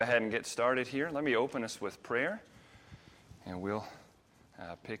ahead and get started here. Let me open us with prayer, and we'll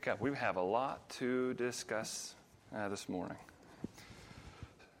pick up. We have a lot to discuss this morning.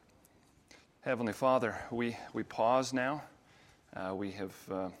 Heavenly Father, we pause now. We have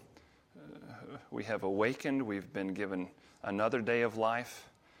awakened. We've been given another day of life.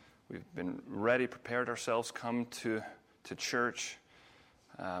 We've been ready, prepared ourselves, come to church.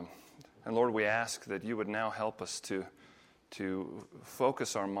 And Lord, we ask that you would now help us to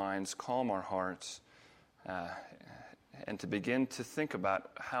focus our minds, calm our hearts, and to begin to think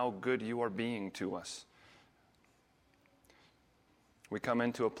about how good you are being to us. We come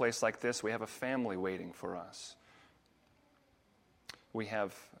into a place like this, we have a family waiting for us. We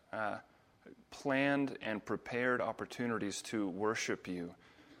have planned and prepared opportunities to worship you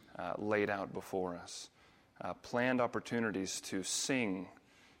laid out before us. Planned opportunities to sing,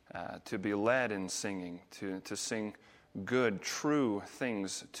 to be led in singing, to sing good, true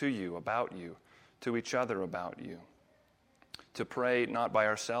things to you, about you, to each other about you. To pray not by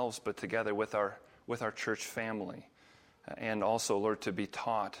ourselves, but together with our church family. And also, Lord, to be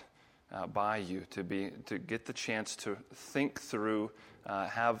taught by you, to get the chance to think through,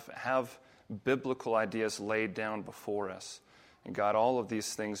 have biblical ideas laid down before us. And God, all of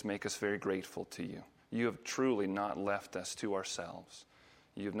these things make us very grateful to you. You have truly not left us to ourselves.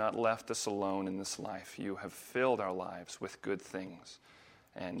 You have not left us alone in this life. You have filled our lives with good things,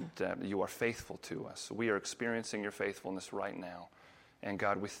 and you are faithful to us. We are experiencing your faithfulness right now, and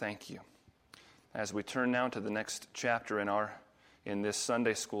God, we thank you. As we turn now to the next chapter in this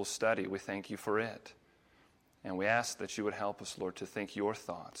Sunday school study, we thank you for it, and we ask that you would help us, Lord, to think your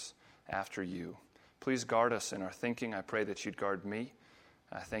thoughts after you. Please guard us in our thinking. I pray that you'd guard me.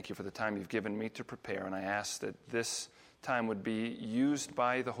 I thank you for the time you've given me to prepare, and I ask that this time would be used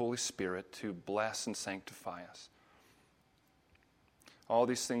by the Holy Spirit to bless and sanctify us. All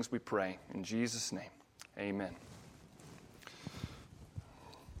these things we pray in Jesus' name. Amen.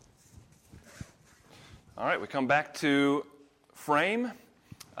 All right, we come back to Frame.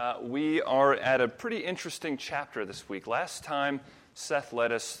 We are at a pretty interesting chapter this week. Last time, Seth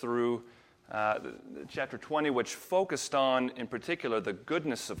led us through chapter 20, which focused on, in particular, the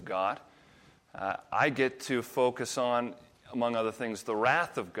goodness of God. I get to focus on, among other things, the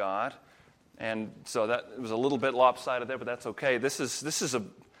wrath of God, and so that was a little bit lopsided there, but that's okay. This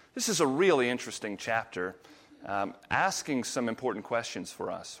is a really interesting chapter, asking some important questions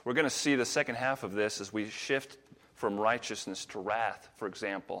for us. We're going to see the second half of this as we shift from righteousness to wrath, for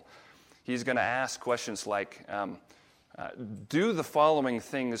example. He's going to ask questions like, do the following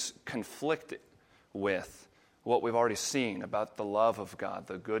things conflict with what we've already seen about the love of God,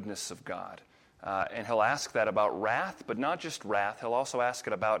 the goodness of God? And he'll ask that about wrath, but not just wrath. He'll also ask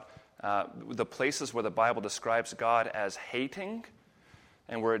it about the places where the Bible describes God as hating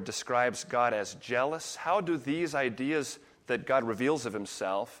and where it describes God as jealous. How do these ideas that God reveals of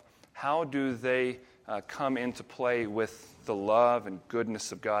himself, how do they come into play with the love and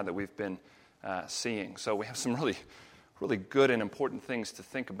goodness of God that we've been seeing? So we have some really, really good and important things to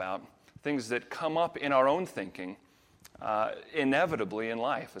think about, things that come up in our own thinking inevitably in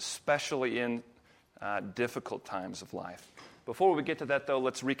life, especially in difficult times of life. Before we get to that, though,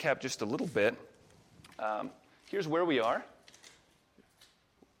 let's recap just a little bit. Here's where we are.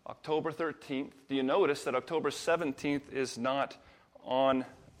 October 13th. Do you notice that October 17th is not on,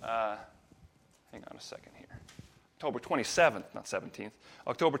 hang on a second here. October 27th, not 17th.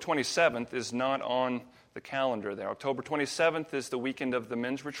 October 27th is not on the calendar there. October 27th is the weekend of the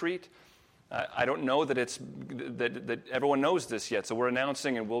men's retreat. I don't know that that everyone knows this yet, so we're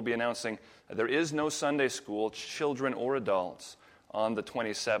announcing and we'll be announcing there is no Sunday school, children or adults, on the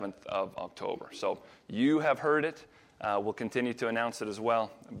 27th of October. So you have heard it. We'll continue to announce it as well,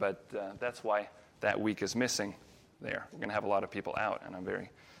 but that's why that week is missing there. We're going to have a lot of people out, and I'm very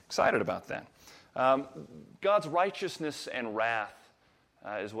excited about that. God's righteousness and wrath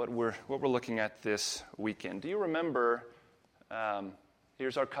is what we're looking at this weekend. Do you remember?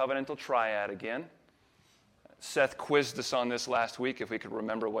 Here's our covenantal triad again. Seth quizzed us on this last week, if we could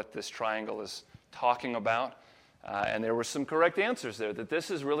remember what this triangle is talking about. And there were some correct answers there, that this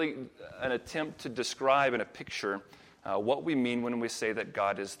is really an attempt to describe in a picture what we mean when we say that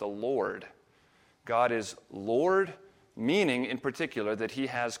God is the Lord. God is Lord, meaning in particular that he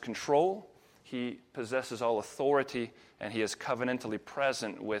has control, he possesses all authority, and he is covenantally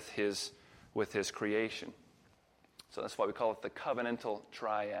present with his creation. So that's why we call it the covenantal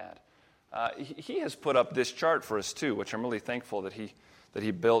triad. He has put up this chart for us too, which I'm really thankful that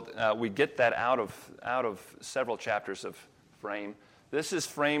he built. We get that out of several chapters of Frame. This is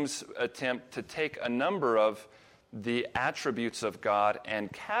Frame's attempt to take a number of the attributes of God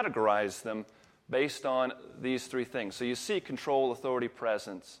and categorize them based on these three things. So you see control, authority,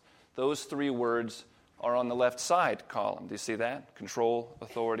 presence. Those three words are on the left side column. Do you see that? Control,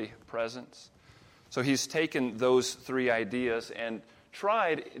 authority, presence. So he's taken those three ideas and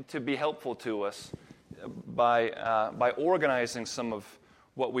tried to be helpful to us by organizing some of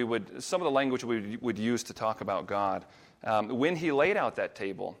the language we would use to talk about God. When he laid out that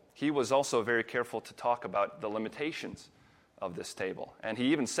table, he was also very careful to talk about the limitations of this table. And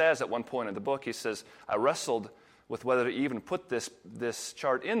he even says at one point in the book, he says, I wrestled with whether to even put this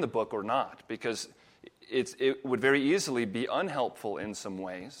chart in the book or not, because it would very easily be unhelpful in some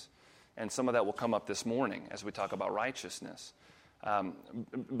ways. And some of that will come up this morning as we talk about righteousness.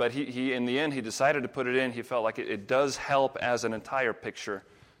 But he in the end, he decided to put it in. He felt like it does help as an entire picture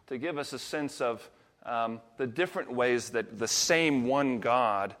to give us a sense of the different ways that the same one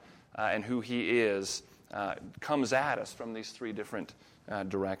God and who he is comes at us from these three different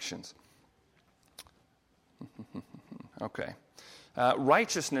directions. Okay.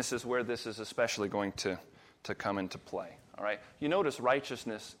 Righteousness is where this is especially going to come into play. All right. You notice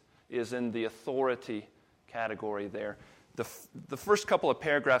righteousness is in the authority category there. The first couple of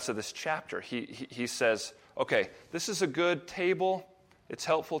paragraphs of this chapter, he says, okay, this is a good table. It's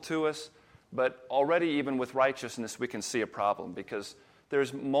helpful to us. But already even with righteousness, we can see a problem because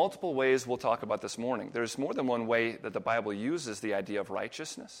there's multiple ways we'll talk about this morning. There's more than one way that the Bible uses the idea of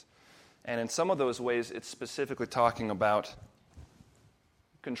righteousness. And in some of those ways, it's specifically talking about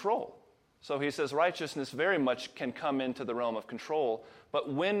control. So he says righteousness very much can come into the realm of control.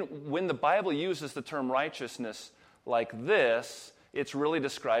 But when the Bible uses the term righteousness like this, it's really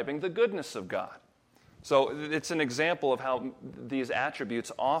describing the goodness of God. So it's an example of how these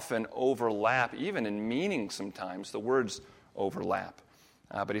attributes often overlap, even in meaning sometimes. The words overlap.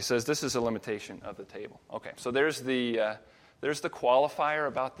 But he says this is a limitation of the table. Okay, so there's the qualifier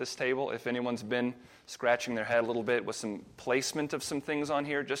about this table. If anyone's been scratching their head a little bit with some placement of some things on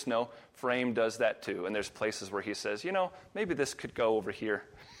here, just know Frame does that too. And there's places where he says, maybe this could go over here.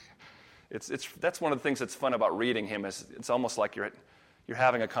 That's one of the things that's fun about reading him. Is it's almost like you're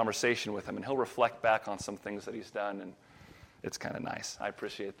having a conversation with him, and he'll reflect back on some things that he's done, and it's kind of nice. I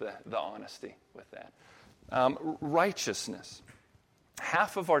appreciate the honesty with that. Righteousness.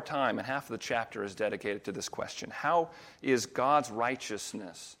 Half of our time and half of the chapter is dedicated to this question. How is God's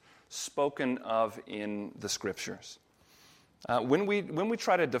righteousness spoken of in the Scriptures? When we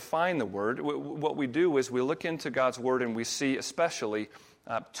try to define the word, what we do is we look into God's word and we see especially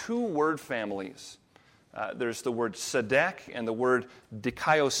two word families. There's the word tzedek and the word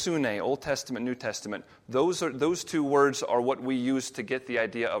dikaiosune, Old Testament, New Testament. Those two words are what we use to get the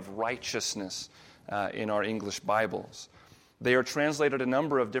idea of righteousness in our English Bibles. They are translated a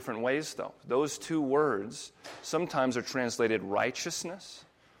number of different ways, though. Those two words sometimes are translated righteousness.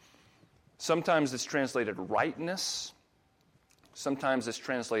 Sometimes it's translated rightness. Sometimes it's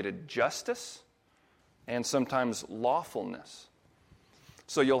translated justice. And sometimes lawfulness.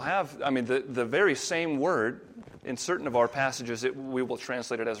 So you'll have, the very same word, in certain of our passages, we will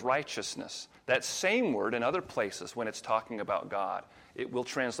translate it as righteousness. That same word in other places, when it's talking about God, it will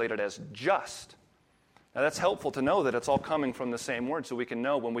translate it as just. Now that's helpful to know that it's all coming from the same word, so we can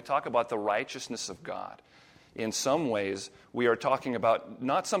know when we talk about the righteousness of God, in some ways we are talking about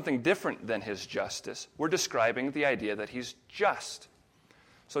not something different than his justice. We're describing the idea that he's just.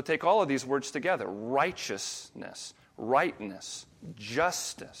 So take all of these words together: righteousness, rightness,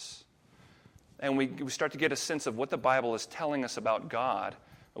 justice. And we start to get a sense of what the Bible is telling us about God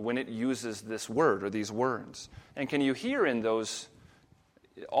when it uses this word or these words. And can you hear in those,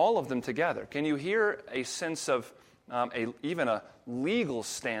 all of them together, can you hear a sense of even a legal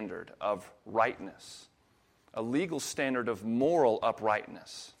standard of rightness, a legal standard of moral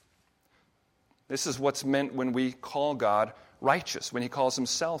uprightness? This is what's meant when we call God righteous, when he calls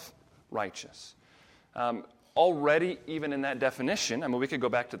himself righteous. Already, even in that definition, we could go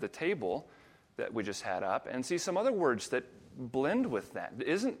back to the table that we just had up and see some other words that blend with that.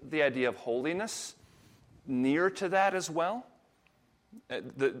 Isn't the idea of holiness near to that as well?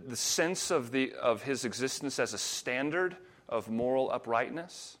 The sense of his existence as a standard of moral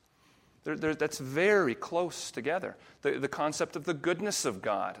uprightness? That's very close together. The concept of the goodness of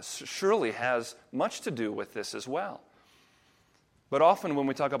God surely has much to do with this as well. But often when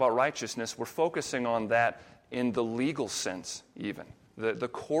we talk about righteousness, we're focusing on that in the legal sense even, the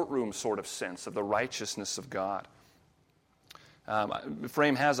courtroom sort of sense of the righteousness of God.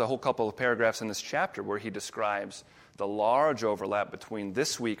 Frame has a whole couple of paragraphs in this chapter where he describes the large overlap between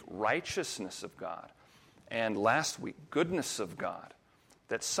this week righteousness of God and last week goodness of God.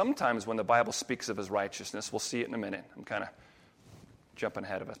 that sometimes when the Bible speaks of his righteousness, we'll see it in a minute. I'm kind of jumping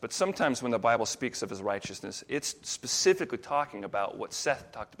ahead of us. But sometimes when the Bible speaks of his righteousness, it's specifically talking about what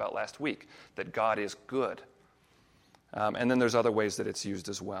Seth talked about last week, that God is good. And then there's other ways that it's used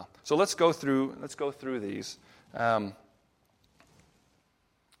as well. So let's go through these.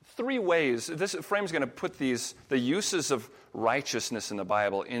 3 ways. This frame's going to put the uses of righteousness in the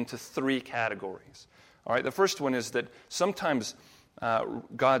Bible into 3 categories. All right. The first one is that sometimes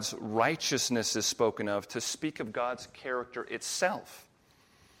God's righteousness is spoken of to speak of God's character itself.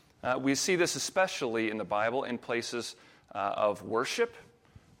 We see this especially in the Bible in places of worship,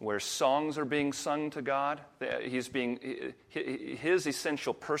 where songs are being sung to God. His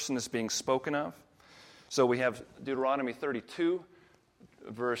essential person is being spoken of. So we have Deuteronomy 32,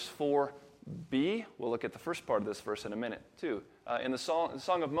 verse 4b. We'll look at the first part of this verse in a minute, too. In the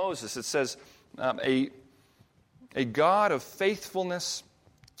Song of Moses, it says, a God of faithfulness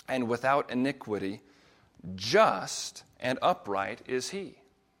and without iniquity, just and upright is he.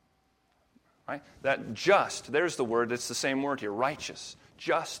 Right? That just, there's the word, it's the same word here, righteous.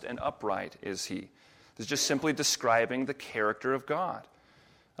 Just and upright is he. It's just simply describing the character of God.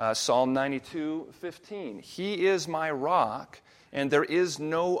 Psalm 92:15. He is my rock, and there is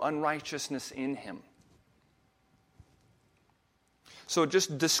no unrighteousness in him. So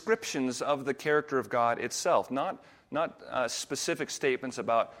just descriptions of the character of God itself, not specific statements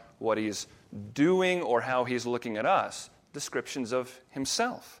about what he's doing or how he's looking at us. Descriptions of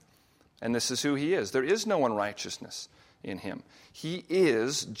himself. And this is who he is. There is no unrighteousness in him. He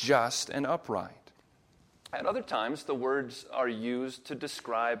is just and upright. At other times, the words are used to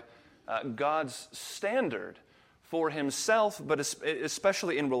describe God's standard for himself, but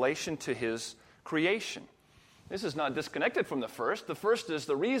especially in relation to his creation. This is not disconnected from the first. The first is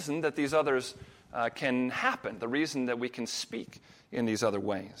the reason that these others can happen, the reason that we can speak in these other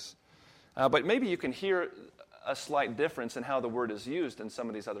ways. But maybe you can hear a slight difference in how the word is used in some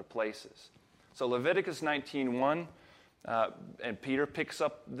of these other places. So Leviticus 19:1, and Peter picks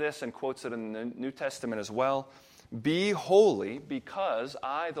up this and quotes it in the New Testament as well. Be holy because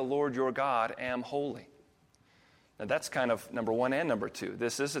I, the Lord your God, am holy. Now that's kind of number 1 and number 2.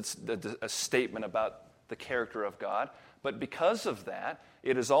 This is a statement about the character of God. But because of that,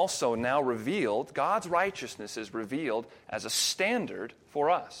 it is also now revealed, God's righteousness is revealed as a standard for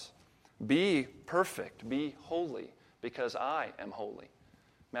us. Be perfect, be holy, because I am holy.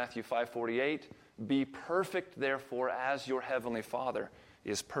 Matthew 5:48, be perfect, therefore, as your heavenly Father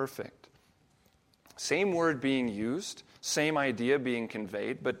is perfect. Same word being used, same idea being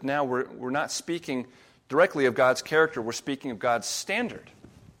conveyed, but now we're not speaking directly of God's character, we're speaking of God's standard.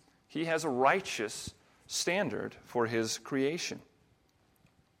 He has a righteous standard for his creation.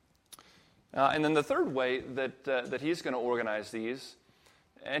 And then the third way that he's going to organize these,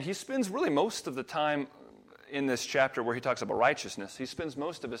 and he spends really most of the time in this chapter where he talks about righteousness, he spends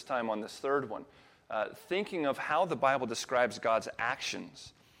most of his time on this third one, thinking of how the Bible describes God's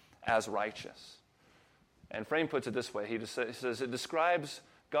actions as righteous. And Frame puts it this way, he says, it describes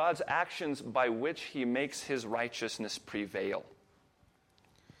God's actions by which he makes his righteousness prevail.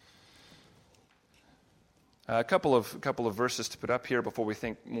 A couple of verses to put up here before we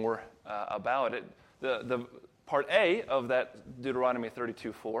think more about it. The part A of that Deuteronomy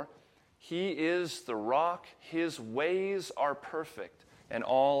 32:4, he is the rock, his ways are perfect, and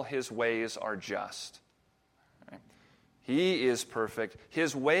all his ways are just. Right? He is perfect,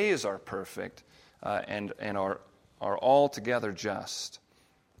 his ways are perfect, and are altogether just.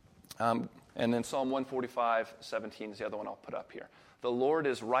 And then Psalm 145:17 is the other one I'll put up here. The Lord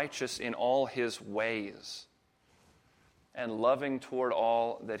is righteous in all his ways, and loving toward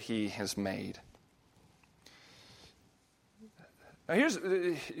all that he has made. Now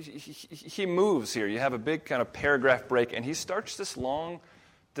he moves here. You have a big kind of paragraph break, and he starts this long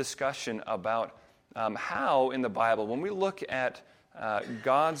discussion about how in the Bible, when we look at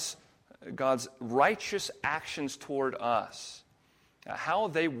God's righteous actions toward us, how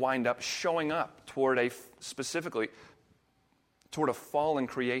they wind up showing up specifically toward a fallen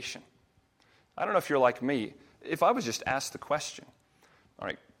creation. I don't know if you're like me. If I was just asked the question, all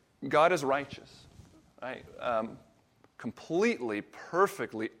right, God is righteous, right? Completely,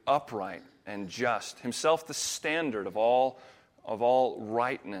 perfectly upright and just, himself the standard of all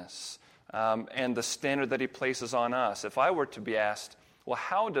rightness, and the standard that he places on us. If I were to be asked, well,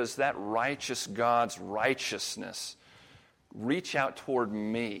 how does that righteous God's righteousness reach out toward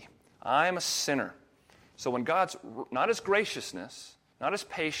me? I'm a sinner. So when God's, not his graciousness, not his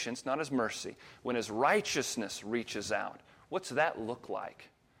patience, not his mercy, when his righteousness reaches out, what's that look like?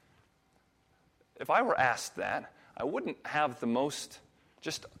 If I were asked that, I wouldn't have the most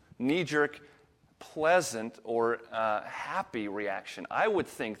just knee-jerk, pleasant, or happy reaction. I would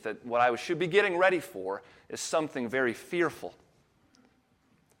think that what I should be getting ready for is something very fearful.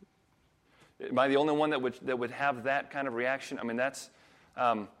 Am I the only one that would have that kind of reaction? I mean,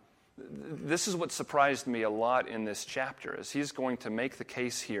 this is what surprised me a lot in this chapter, is he's going to make the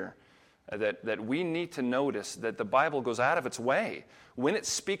case here that we need to notice that the Bible goes out of its way when it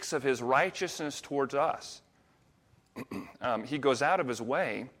speaks of his righteousness towards us. He goes out of his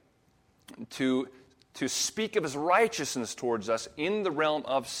way to speak of his righteousness towards us in the realm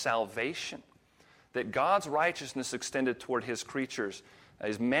of salvation. That God's righteousness extended toward his creatures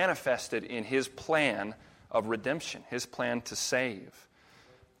is manifested in his plan of redemption, his plan to save.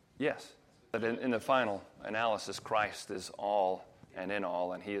 Yes, that in the final analysis, Christ is all and in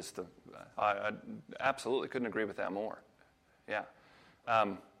all, and he is I absolutely couldn't agree with that more. Yeah.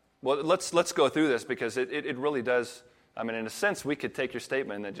 Well, let's go through this, because it really does. I mean, in a sense, we could take your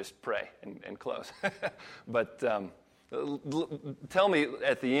statement and then just pray and close. But tell me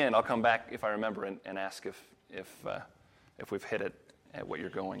at the end. I'll come back if I remember and ask if we've hit it at what you're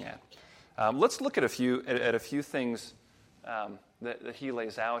going at. Let's look at a few things that he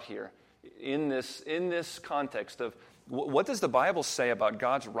lays out here in this context of what does the Bible say about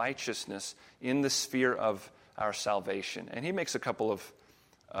God's righteousness in the sphere of our salvation. And he makes a couple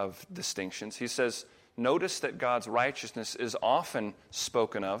of distinctions. He says, notice that God's righteousness is often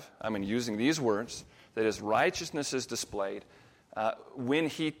spoken of, using these words, that his righteousness is displayed when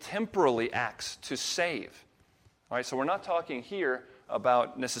he temporally acts to save. All right, so we're not talking here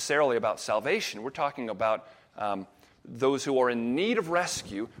necessarily about salvation. We're talking about those who are in need of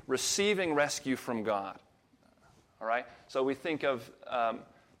rescue, receiving rescue from God. All right, so we think of,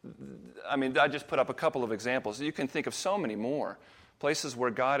 I just put up a couple of examples. You can think of so many more. Places where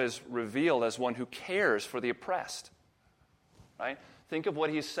God is revealed as one who cares for the oppressed. Right? Think of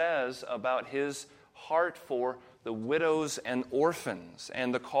what he says about his heart for the widows and orphans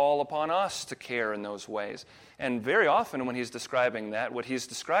and the call upon us to care in those ways. And very often when he's describing that, what he's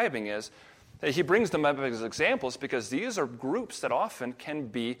describing is that he brings them up as examples because these are groups that often can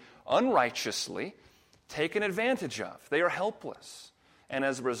be unrighteously taken advantage of. They are helpless. And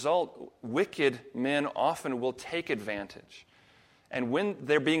as a result, wicked men often will take advantage. And when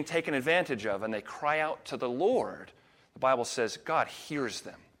they're being taken advantage of and they cry out to the Lord, the Bible says God hears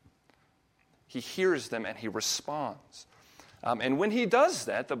them. He hears them and he responds. And when he does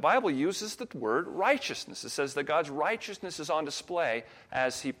that, the Bible uses the word righteousness. It says that God's righteousness is on display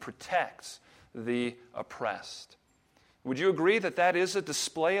as he protects the oppressed. Would you agree that that is a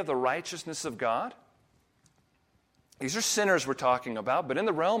display of the righteousness of God? These are sinners we're talking about, but in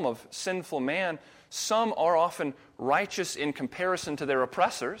the realm of sinful man, some are often righteous in comparison to their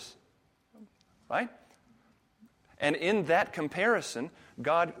oppressors, right? And in that comparison,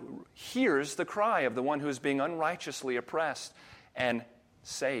 God hears the cry of the one who is being unrighteously oppressed and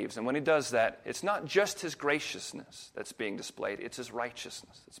saves. And when he does that, it's not just his graciousness that's being displayed, it's his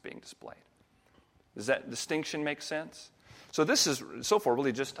righteousness that's being displayed. Does that distinction make sense? So this is, so far,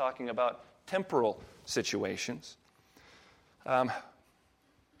 really just talking about temporal situations.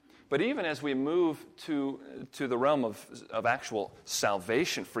 But even as we move to the realm of actual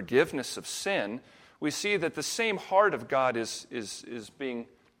salvation, forgiveness of sin, we see that the same heart of God is being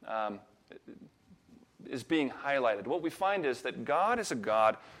highlighted. What we find is that God is a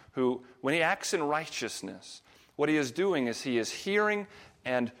God who, when he acts in righteousness, what he is doing is he is hearing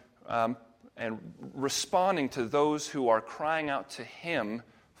and responding to those who are crying out to him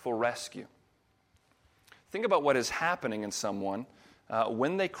for rescue. Think about what is happening in someone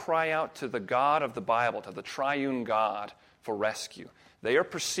when they cry out to the God of the Bible, to the triune God for rescue. They are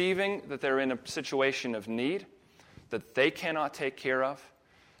perceiving that they're in a situation of need that they cannot take care of,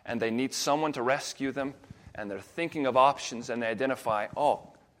 and they need someone to rescue them, and they're thinking of options, and they identify,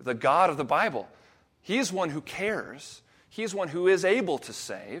 the God of the Bible, he's one who cares, he's one who is able to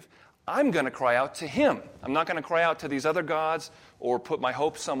save. I'm going to cry out to him. I'm not going to cry out to these other gods or put my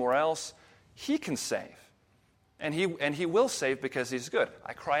hope somewhere else. He can save. And he will save because he's good.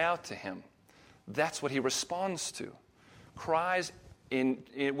 I cry out to him. That's what he responds to. Cries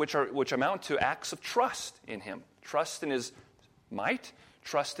which amount to acts of trust in him. Trust in his might,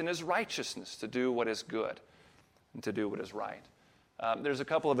 trust in his righteousness to do what is good and to do what is right. There's a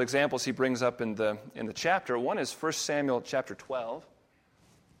couple of examples he brings up in the chapter. One is 1 Samuel chapter 12.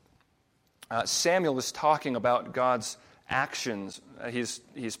 Samuel is talking about God's actions.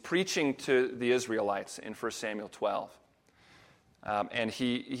 He's preaching to the Israelites in 1 Samuel 12. And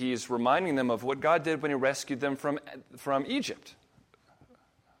he's reminding them of what God did when he rescued them from Egypt.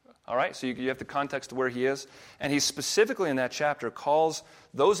 All right, so you have the context of where he is. And he specifically in that chapter calls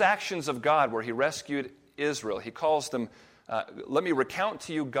those actions of God where he rescued Israel, he calls them, let me recount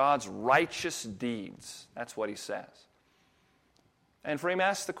to you God's righteous deeds. That's what he says. And Frame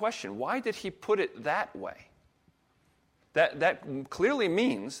asks the question, why did he put it that way? That clearly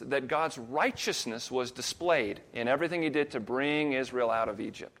means that God's righteousness was displayed in everything he did to bring Israel out of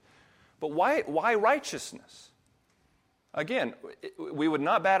Egypt. But why righteousness? Again, we would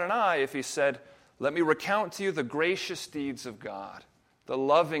not bat an eye if he said, let me recount to you the gracious deeds of God, the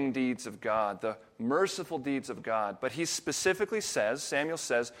loving deeds of God, the merciful deeds of God. But he specifically says, Samuel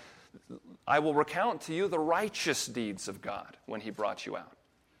says, I will recount to you the righteous deeds of God when he brought you out.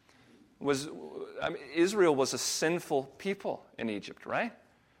 Israel was a sinful people in Egypt, right?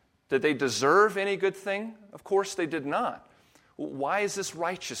 Did they deserve any good thing? Of course they did not. Why is this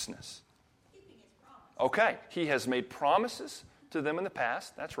righteousness? Okay, he has made promises to them in the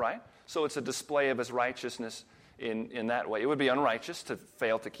past, that's right. So it's a display of his righteousness in that way. It would be unrighteous to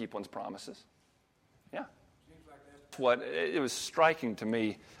fail to keep one's promises. Yeah. What it was striking to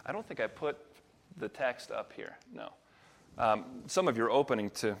me, I don't think I put the text up here, no. Some of you are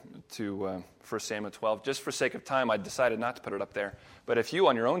opening to 1 Samuel 12. Just for sake of time, I decided not to put it up there. But if you,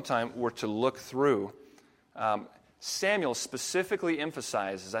 on your own time, were to look through, Samuel specifically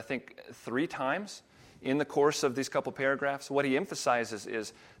emphasizes, I think 3 times in the course of these couple paragraphs, what he emphasizes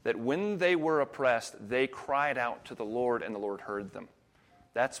is that when they were oppressed, they cried out to the Lord, and the Lord heard them.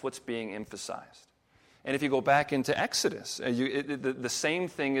 That's what's being emphasized. And if you go back into Exodus, the same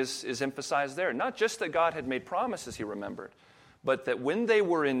thing is emphasized there. Not just that God had made promises, he remembered, but that when they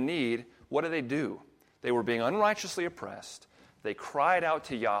were in need, what do? They were being unrighteously oppressed. They cried out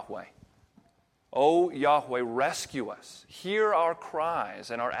to Yahweh. Oh, Yahweh, rescue us. Hear our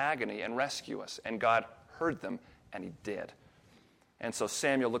cries and our agony and rescue us. And God heard them, and he did. And so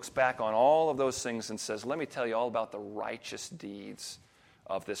Samuel looks back on all of those things and says, let me tell you all about the righteous deeds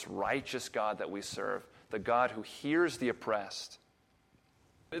of this righteous God that we serve, the God who hears the oppressed.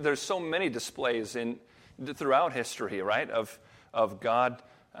 There's so many displays throughout history, right, of God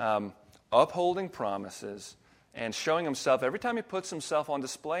upholding promises and showing himself. Every time he puts himself on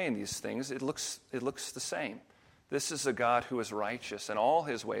display in these things, it looks the same. This is a God who is righteous, and all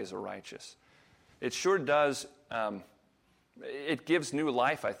his ways are righteous. It sure does, it gives new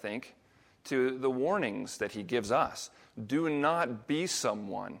life, I think, to the warnings that he gives us. Do not be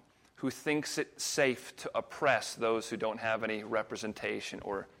someone who thinks it safe to oppress those who don't have any representation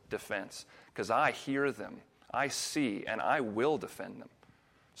or defense, because I hear them, I see, and I will defend them.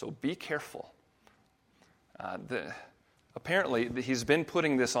 So be careful. Apparently, he's been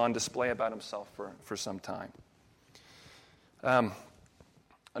putting this on display about himself for some time.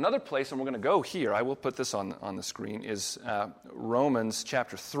 Another place, and we're going to go here, I will put this on the screen, is Romans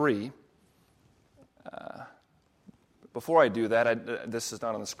chapter 3. Before I do that, this is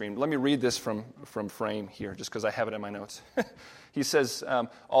not on the screen. Let me read this from Frame here, just because I have it in my notes. He says,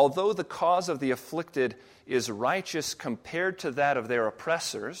 although the cause of the afflicted is righteous compared to that of their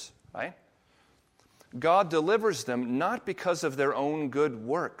oppressors, right? God delivers them not because of their own good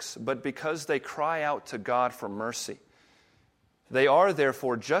works, but because they cry out to God for mercy. They are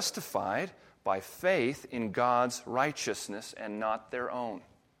therefore justified by faith in God's righteousness and not their own.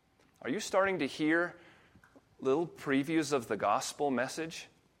 Are you starting to hear little previews of the gospel message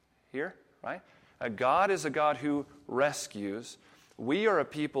here, right? God is a God who rescues. We are a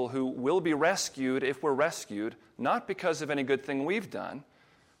people who will be rescued if we're rescued, not because of any good thing we've done,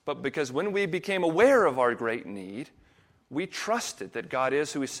 but because when we became aware of our great need, we trusted that God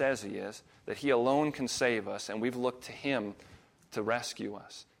is who he says he is, that he alone can save us, and we've looked to him to rescue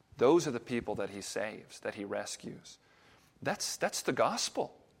us. Those are the people that he saves, that he rescues. That's the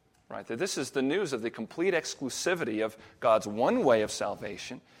gospel. Right, that this is the news of the complete exclusivity of God's one way of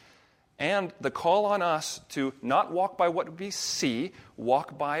salvation, and the call on us to not walk by what we see,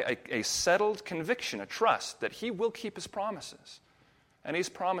 walk by a settled conviction, a trust that he will keep his promises. And he's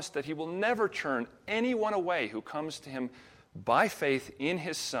promised that he will never turn anyone away who comes to him by faith in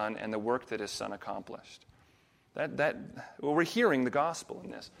his Son and the work that his Son accomplished. We're hearing the gospel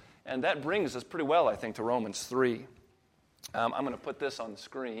in this. And that brings us pretty well, I think, to Romans 3. I'm going to put this on the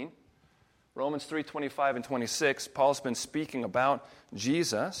screen. Romans 3:25 and 26, Paul's been speaking about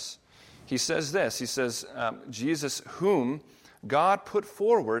Jesus. He says this, he says, Jesus whom God put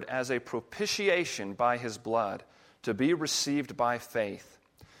forward as a propitiation by his blood to be received by faith.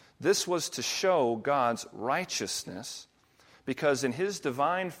 This was to show God's righteousness, because in his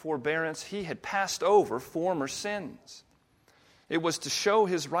divine forbearance he had passed over former sins. It was to show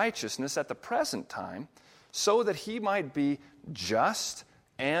his righteousness at the present time, so that he might be just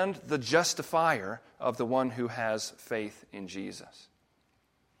and the justifier of the one who has faith in Jesus.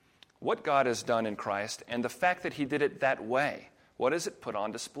 What God has done in Christ and the fact that he did it that way, what does it put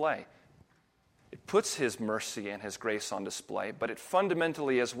on display? It puts his mercy and his grace on display, but it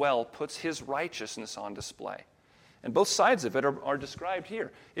fundamentally as well puts his righteousness on display. And both sides of it are described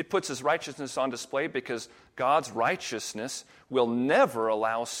here. It puts his righteousness on display because God's righteousness will never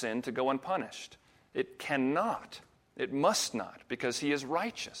allow sin to go unpunished. It cannot. It must not, because he is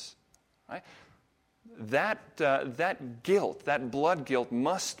righteous. Right? That guilt, that blood guilt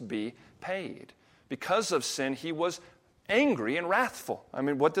must be paid. Because of sin, he was angry and wrathful. I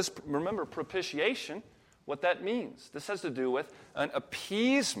mean, remember propitiation, what that means. This has to do with an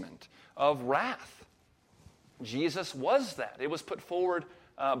appeasement of wrath. Jesus was that. It was put forward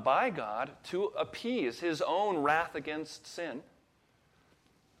by God to appease his own wrath against sin.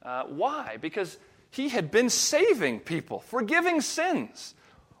 Why? Because he had been saving people, forgiving sins,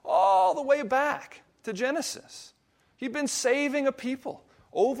 all the way back to Genesis. He'd been saving a people,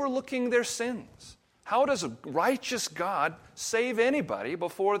 overlooking their sins. How does a righteous God save anybody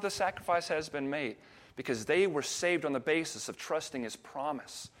before the sacrifice has been made? Because they were saved on the basis of trusting his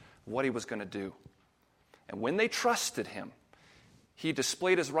promise, what he was going to do. And when they trusted him, he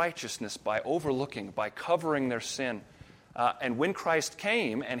displayed his righteousness by overlooking, by covering their sin. And when Christ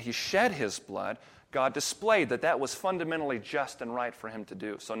came and he shed his blood, God displayed that was fundamentally just and right for him to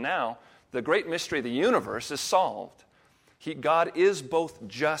do. So now, the great mystery of the universe is solved. God is both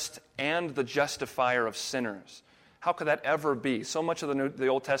just and the justifier of sinners. How could that ever be? So much of the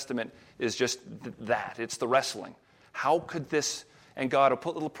Old Testament is just that. It's the wrestling. How could this... And God will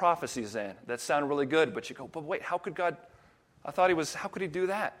put little prophecies in that sound really good, but you go, but wait, how could God, how could he do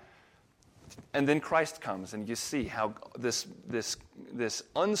that? And then Christ comes, and you see how this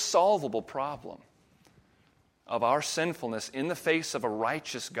unsolvable problem of our sinfulness in the face of a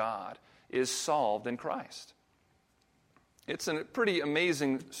righteous God is solved in Christ. It's a pretty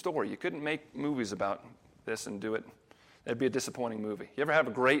amazing story. You couldn't make movies about this and do it. That'd be a disappointing movie. You ever have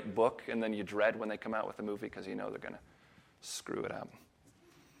a great book, and then you dread when they come out with a movie because you know they're going to screw it up.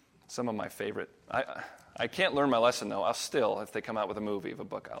 Some of my favorite. I can't learn my lesson, though. I'll still, if they come out with a movie of a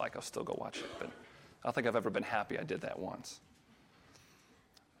book I like, I'll still go watch it. But I don't think I've ever been happy I did that once.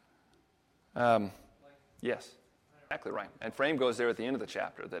 Yes, exactly right. And Frame goes there at the end of the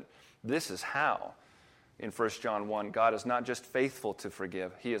chapter that this is how, in 1 John 1, God is not just faithful to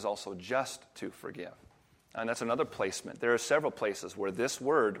forgive, he is also just to forgive. And that's another placement. There are several places where this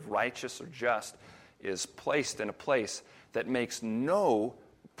word, righteous or just, is placed in a place that makes no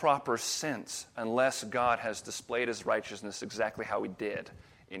proper sense unless God has displayed his righteousness exactly how he did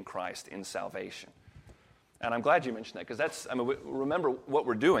in Christ, in salvation. And I'm glad you mentioned that, because remember what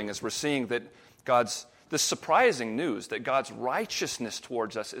we're doing is we're seeing that this surprising news that God's righteousness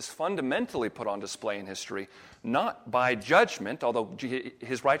towards us is fundamentally put on display in history, not by judgment, although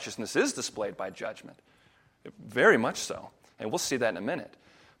his righteousness is displayed by judgment, very much so, and we'll see that in a minute.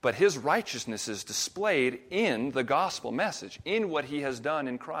 But his righteousness is displayed in the gospel message, in what he has done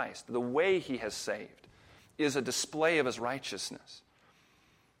in Christ. The way he has saved is a display of his righteousness.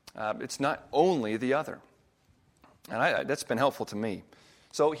 It's not only the other. And that's been helpful to me.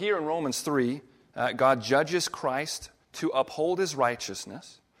 So here in Romans 3, God judges Christ to uphold his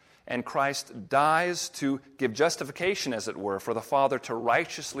righteousness, and Christ dies to give justification, as it were, for the Father to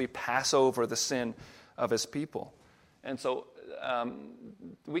righteously pass over the sin of his people. And so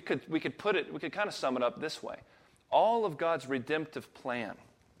we could kind of sum it up this way. All of God's redemptive plan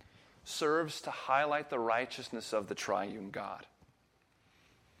serves to highlight the righteousness of the triune God.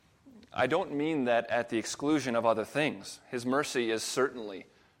 I don't mean that at the exclusion of other things. His mercy is certainly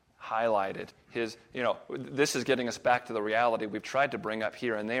highlighted. This is getting us back to the reality we've tried to bring up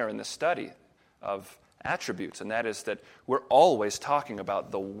here and there in the study of attributes, and that is that we're always talking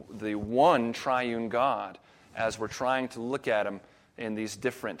about the one triune God as we're trying to look at him in these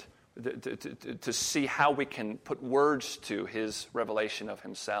different, to see how we can put words to his revelation of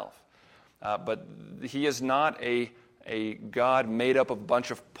himself. But he is not a God made up of a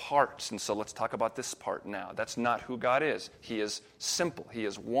bunch of parts, and so let's talk about this part now. That's not who God is. He is simple. He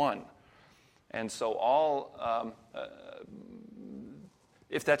is one. And so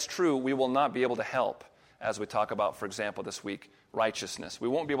if that's true, we will not be able to help as we talk about, for example, this week, righteousness. We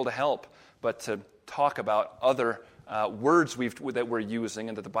won't be able to help but to talk about other words that we're using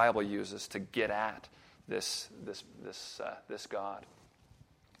and that the Bible uses to get at this God.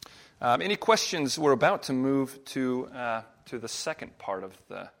 Any questions? We're about to move to the second part of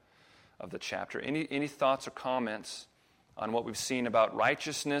the chapter. Any thoughts or comments on what we've seen about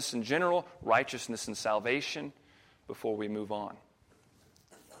righteousness in general, righteousness and salvation, before we move on?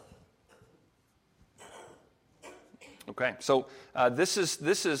 Okay, so this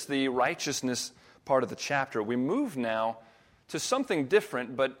is the righteousness part of the chapter. We move now to something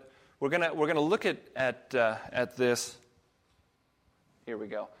different, but we're gonna look at this. Here we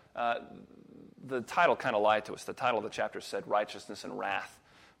go. The title kind of lied to us. The title of the chapter said righteousness and wrath,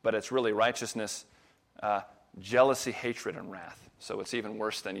 but it's really righteousness, jealousy, hatred, and wrath. So it's even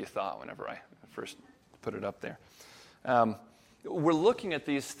worse than you thought whenever I first put it up there. We're looking at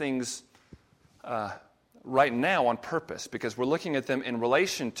these things right now on purpose because we're looking at them in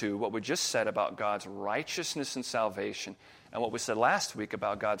relation to what we just said about God's righteousness and salvation and what we said last week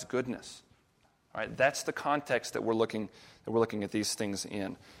about God's goodness. All right, that's the context that we're looking at these things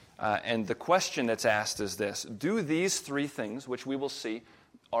in. And the question that's asked is this: do these three things, which we will see,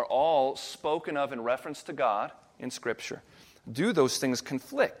 are all spoken of in reference to God in Scripture, do those things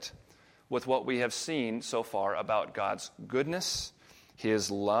conflict with what we have seen so far about God's goodness, His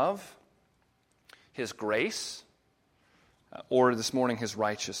love, His grace, or this morning, His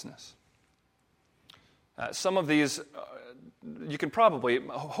righteousness? Some of these, you can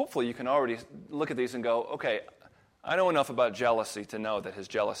hopefully you can already look at these and go, okay, I know enough about jealousy to know that His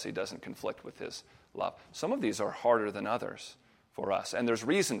jealousy doesn't conflict with His love. Some of these are harder than others for us, and there's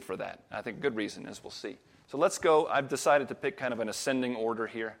reason for that. I think good reason, as we'll see. So let's go. I've decided to pick kind of an ascending order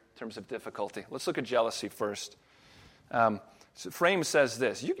here in terms of difficulty. Let's look at jealousy first. So Frame says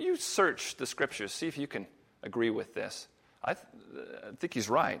this. You search the Scriptures, see if you can agree with this. I think he's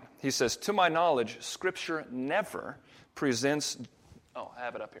right. He says, to my knowledge, Scripture never presents... Oh, I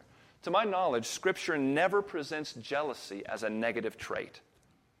have it up here. To my knowledge, Scripture never presents jealousy as a negative trait.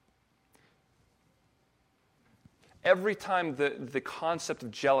 Every time the concept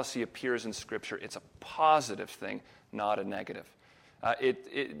of jealousy appears in Scripture, it's a positive thing, not a negative.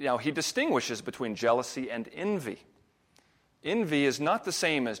 He distinguishes between jealousy and envy. Envy is not the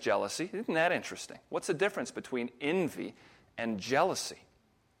same as jealousy. Isn't that interesting? What's the difference between envy and jealousy?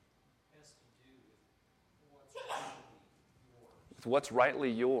 It has to do with what's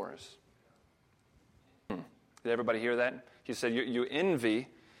rightly yours. Did everybody hear that? He said, you envy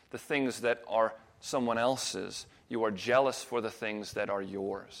the things that are someone else's. You are jealous for the things that are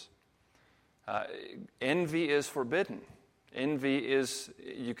yours. Envy is forbidden. Envy is,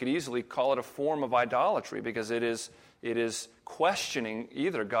 you could easily call it a form of idolatry because it is questioning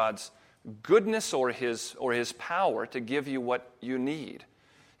either God's goodness or his power to give you what you need.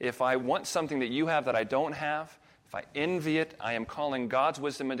 If I want something that you have that I don't have, if I envy it, I am calling God's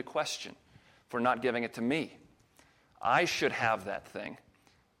wisdom into question for not giving it to me. I should have that thing,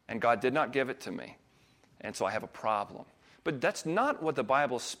 and God did not give it to me, and so I have a problem. But that's not what the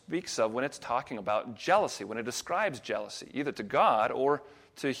Bible speaks of when it's talking about jealousy, when it describes jealousy, either to God or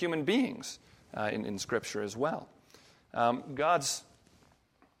to human beings in Scripture as well. Another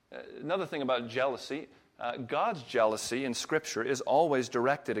thing about jealousy, God's jealousy in Scripture is always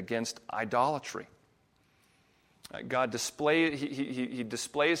directed against idolatry. God he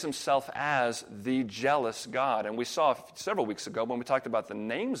displays Himself as the jealous God. And we saw several weeks ago when we talked about the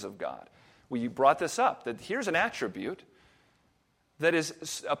names of God, we brought this up, that here's an attribute that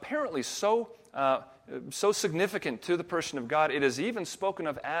is apparently so significant to the person of God, it is even spoken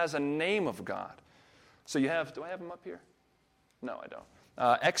of as a name of God. So do I have them up here? No, I don't.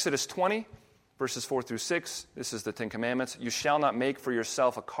 Exodus 20, verses 4 through 6, this is the Ten Commandments. You shall not make for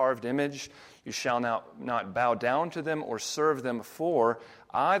yourself a carved image. You shall not bow down to them or serve them, for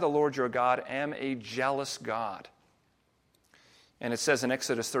I, the Lord your God, am a jealous God. And it says in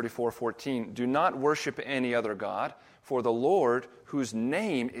Exodus 34:14, do not worship any other God, for the Lord, whose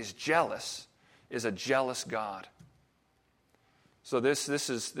name is jealous, is a jealous God. So this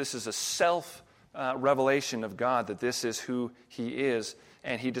is a self-revelation of God, that this is who He is.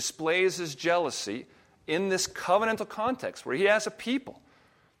 And He displays His jealousy in this covenantal context where He has a people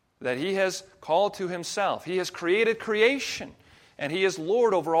that He has called to Himself. He has created creation, and He is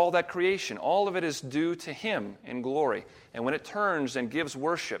Lord over all that creation. All of it is due to Him in glory. And when it turns and gives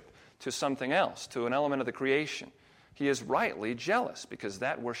worship to something else, to an element of the creation, He is rightly jealous because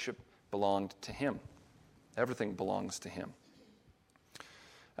that worship belonged to Him. Everything belongs to Him.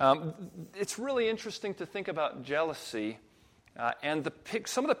 It's really interesting to think about jealousy and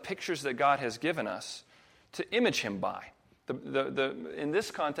some of the pictures that God has given us to image Him by. In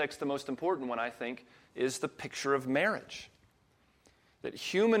this context, the most important one, I think, is the picture of marriage. That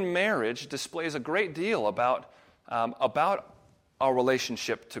human marriage displays a great deal about our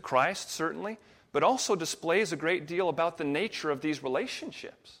relationship to Christ, certainly, but also displays a great deal about the nature of these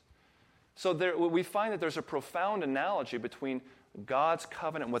relationships. So we find that there's a profound analogy between God's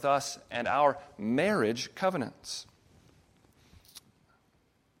covenant with us and our marriage covenants.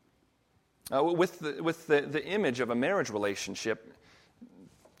 With the image of a marriage relationship,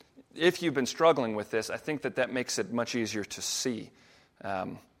 if you've been struggling with this, I think that makes it much easier to see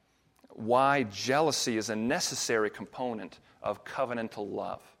why jealousy is a necessary component of covenantal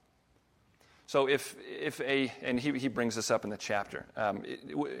love. So and he brings this up in the chapter.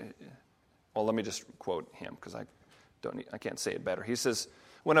 Well, let me just quote him because I can't say it better. He says,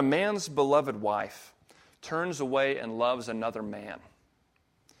 "When a man's beloved wife turns away and loves another man,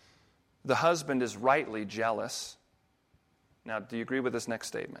 the husband is rightly jealous." Now, do you agree with this next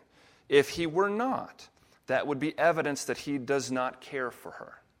statement? "If he were not, that would be evidence that he does not care for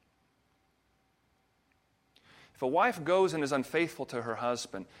her." If a wife goes and is unfaithful to her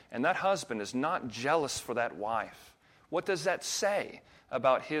husband, and that husband is not jealous for that wife, what does that say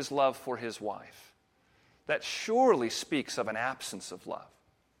about his love for his wife? That surely speaks of an absence of love.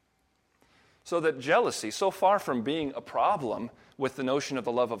 So that jealousy, so far from being a problem with the notion of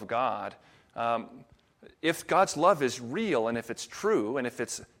the love of God, if God's love is real and if it's true and if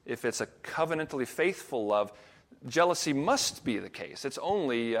it's a covenantally faithful love, jealousy must be the case. It's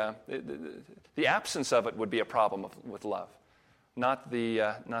only the absence of it would be a problem with love, not the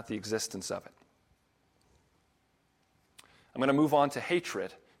existence of it. I'm going to move on to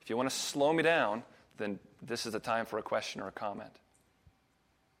hatred. If you want to slow me down, then this is the time for a question or a comment.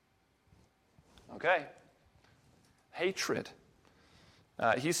 Okay. Hatred.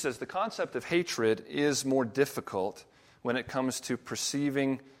 He says the concept of hatred is more difficult when it comes to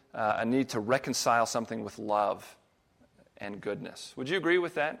perceiving a need to reconcile something with love and goodness. Would you agree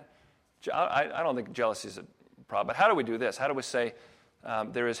with that? I don't think jealousy is a problem. But how do we do this? How do we say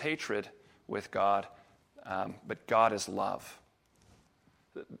there is hatred with God, but God is love?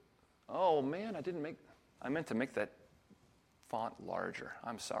 Oh, man, I meant to make that font larger.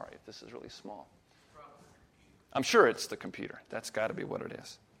 I'm sorry if this is really small. I'm sure it's the computer. That's got to be what it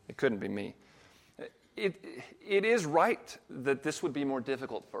is. It couldn't be me. It is right that this would be more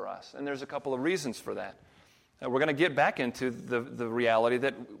difficult for us, and there's a couple of reasons for that. We're going to get back into the reality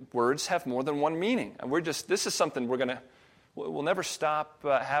that words have more than one meaning, and this is something we'll never stop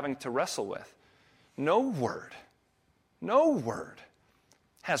having to wrestle with. No word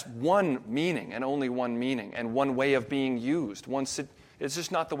has one meaning and only one meaning and one way of being used. It's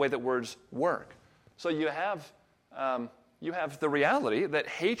just not the way that words work. So you have the reality that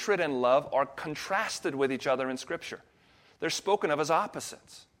hatred and love are contrasted with each other in Scripture. They're spoken of as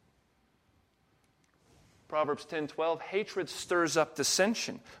opposites. Proverbs 10:12, hatred stirs up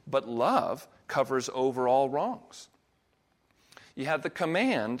dissension, but love covers over all wrongs. You have the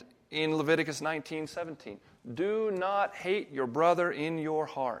command in Leviticus 19:17, do not hate your brother in your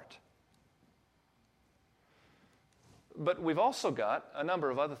heart. But we've also got a number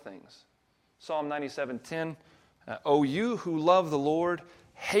of other things. Psalm 97:10, O you who love the Lord,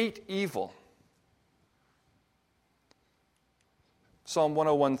 hate evil. Psalm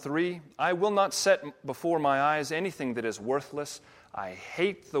 101:3, I will not set before my eyes anything that is worthless. I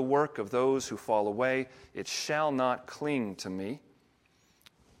hate the work of those who fall away. It shall not cling to me.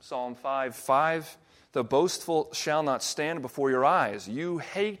 Psalm 5:5, the boastful shall not stand before your eyes. You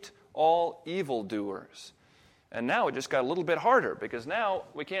hate all evildoers. And now it just got a little bit harder, because now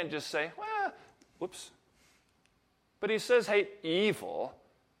we can't just say, well, whoops. But he says hate evil.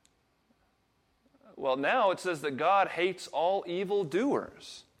 Well, now it says that God hates all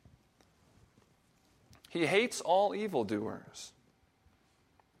evildoers. He hates all evildoers.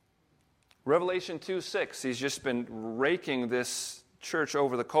 Revelation 2:6, he's just been raking this church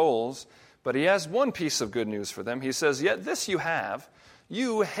over the coals, but he has one piece of good news for them. He says, yet this you have,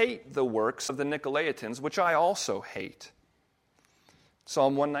 you hate the works of the Nicolaitans, which I also hate.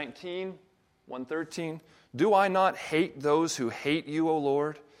 Psalm 119:113, do I not hate those who hate you, O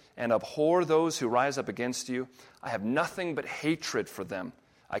Lord, and abhor those who rise up against you? I have nothing but hatred for them.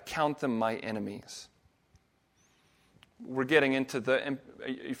 I count them my enemies. We're getting into are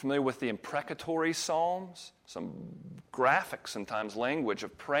you familiar with the imprecatory psalms? Some graphic, sometimes, language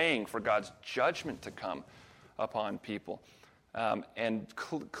of praying for God's judgment to come upon people. And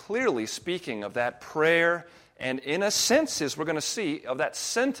clearly speaking of that prayer, and in a sense, as we're going to see, of that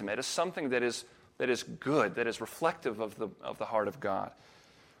sentiment as something that is good, that is reflective of the heart of God.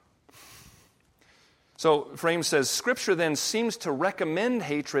 So Frame says, Scripture then seems to recommend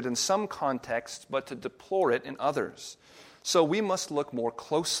hatred in some contexts, but to deplore it in others. So we must look more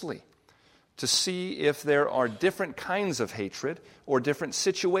closely to see if there are different kinds of hatred or different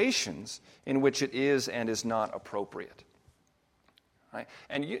situations in which it is and is not appropriate. Right?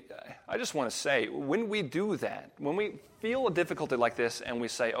 And I just want to say, when we do that, when we feel a difficulty like this and we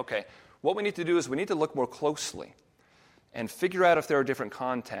say, okay, what we need to do is we need to look more closely and figure out if there are different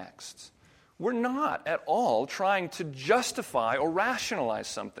contexts. we're not at all trying to justify or rationalize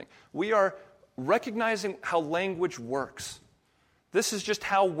something. We are recognizing how language works. This is just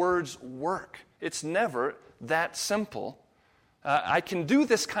how words work. It's never that simple. I can do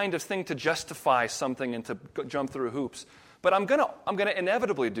this kind of thing to justify something and to jump through hoops, but I'm gonna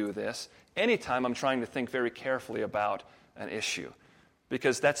inevitably do this anytime I'm trying to think very carefully about an issue,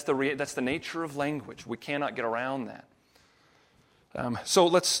 because that's the nature of language. We cannot get around that. So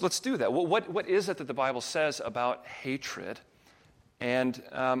let's do that. What is it that the Bible says about hatred and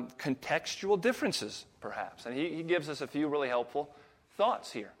contextual differences, perhaps? And he gives us a few really helpful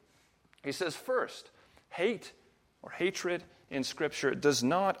thoughts here. He says, first, hate or hatred in Scripture does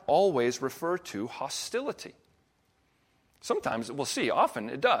not always refer to hostility. Sometimes, we'll see, often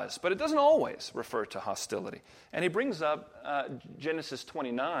it does, but it doesn't always refer to hostility. And he brings up Genesis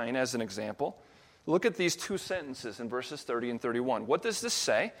 29 as an example. Look at these two sentences in verses 30 and 31. What does this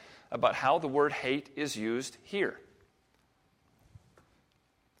say about how the word hate is used here?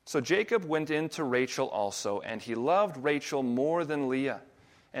 So Jacob went in to Rachel also, and he loved Rachel more than Leah,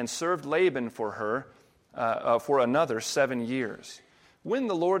 and served Laban for her for another 7 years. When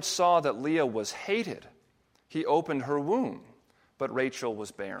the Lord saw that Leah was hated, he opened her womb, but Rachel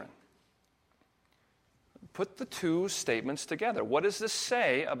was barren. Put the two statements together. What does this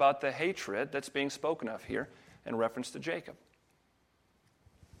say about the hatred that's being spoken of here in reference to Jacob?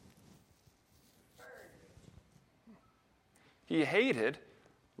 He hated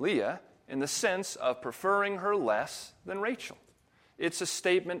Leah in the sense of preferring her less than Rachel. It's a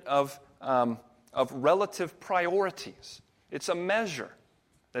statement of relative priorities. It's a measure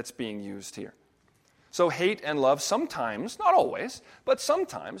that's being used here. So hate and love sometimes, not always, but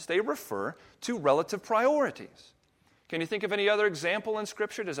sometimes they refer to relative priorities. Can you think of any other example in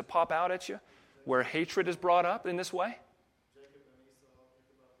Scripture? Does it pop out at you where hatred is brought up in this way? Jacob and Esau,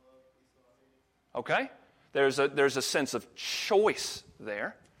 Esau hated. Okay. There's a sense of choice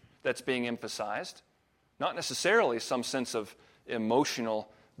there that's being emphasized. Not necessarily some sense of emotional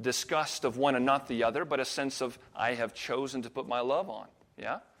disgust of one and not the other, but a sense of, I have chosen to put my love on.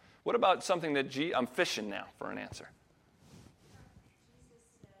 Yeah? What about something that I'm fishing now for an answer?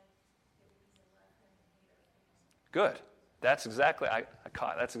 Good. That's exactly, I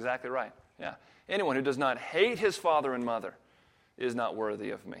caught, that's exactly right. Yeah. Anyone who does not hate his father and mother is not worthy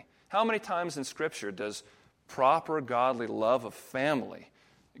of me. How many times in Scripture does proper godly love of family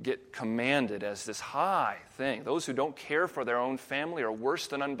get commanded as this high thing? Those who don't care for their own family are worse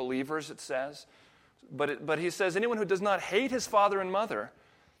than unbelievers, it says. But he says, anyone who does not hate his father and mother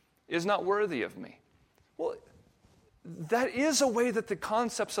is not worthy of me. Well, that is a way that the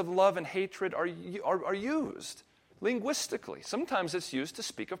concepts of love and hatred are used linguistically. Sometimes it's used to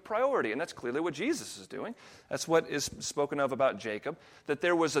speak of priority, and that's clearly what Jesus is doing. That's what is spoken of about Jacob, that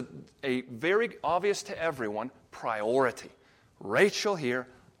there was a very obvious to everyone priority. Rachel here,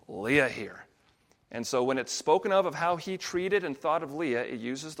 Leah here. And so when it's spoken of how he treated and thought of Leah, it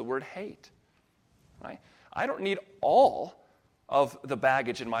uses the word hate. Right? I don't need all of the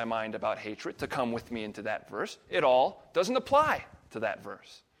baggage in my mind about hatred to come with me into that verse. It all doesn't apply to that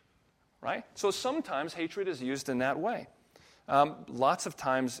verse. Right? So sometimes hatred is used in that way. Lots of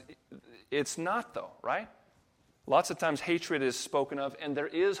times it's not, though, right? Lots of times hatred is spoken of and there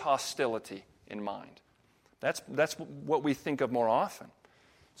is hostility in mind. That's what we think of more often.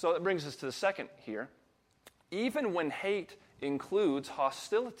 So that brings us to the second here. Even when hate includes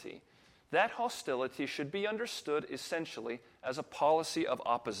hostility, that hostility should be understood essentially as a policy of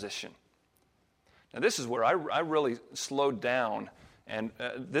opposition. Now this is where I really slowed down, and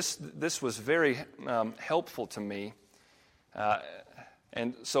this was very helpful to me.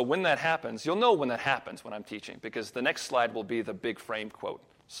 And so when that happens, you'll know when that happens when I'm teaching, because the next slide will be the big frame quote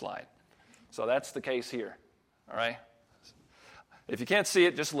slide. So that's the case here. All right? If you can't see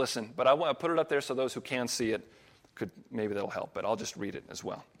it, just listen. But I want to put it up there so those who can see it maybe that'll help. But I'll just read it as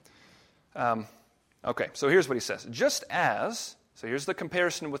well. Okay, so here's what he says. So here's the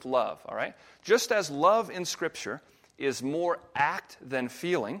comparison with love, all right? Just as love in Scripture is more act than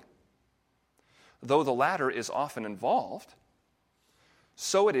feeling, though the latter is often involved,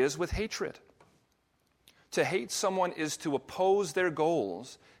 so it is with hatred. To hate someone is to oppose their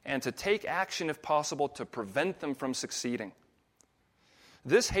goals and to take action, if possible, to prevent them from succeeding.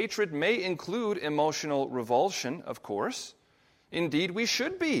 This hatred may include emotional revulsion, of course. Indeed, we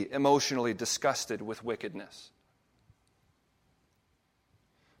should be emotionally disgusted with wickedness.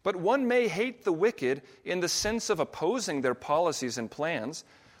 But one may hate the wicked in the sense of opposing their policies and plans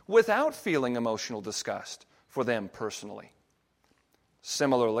without feeling emotional disgust for them personally.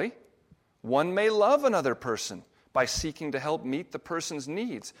 Similarly, one may love another person by seeking to help meet the person's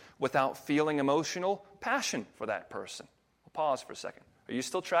needs without feeling emotional passion for that person. We'll pause for a second. Are you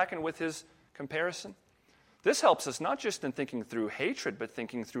still tracking with his comparison? This helps us not just in thinking through hatred, but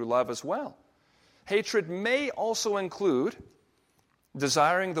thinking through love as well. Hatred may also include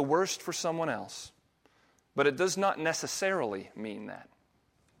desiring the worst for someone else, but it does not necessarily mean that.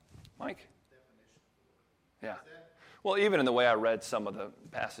 Mike? Yeah. Well, even in the way I read some of the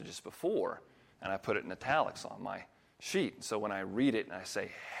passages before, and I put it in italics on my sheet, so when I read it and I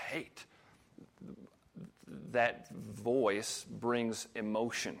say hate, that voice brings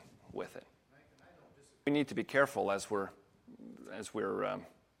emotion with it. We need to be careful as we're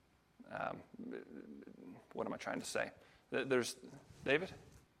what am I trying to say? There's David?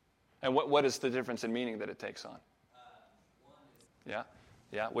 And what is the difference in meaning that it takes on? Yeah,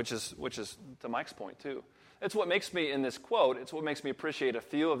 which is to Mike's point too. It's what makes me, in this quote, it's what makes me appreciate a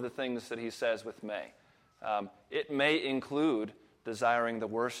few of the things that he says with may. It may include desiring the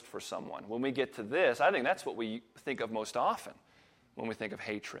worst for someone. When we get to this, I think that's what we think of most often when we think of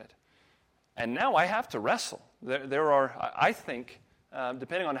hatred. And now I have to wrestle. There are, I think,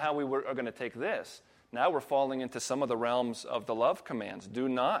 depending on how we are going to take this, now we're falling into some of the realms of the love commands. Do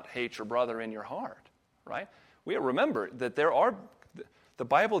not hate your brother in your heart, right? We remember that the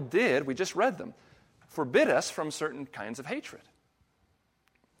Bible did, we just read them, forbid us from certain kinds of hatred,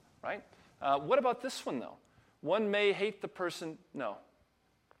 right? What about this one, though? One may hate the person, no.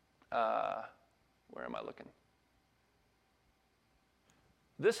 Where am I looking?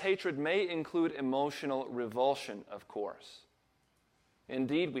 This hatred may include emotional revulsion, of course.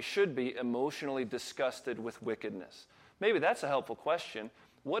 Indeed, we should be emotionally disgusted with wickedness. Maybe that's a helpful question.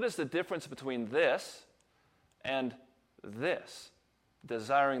 What is the difference between this and this,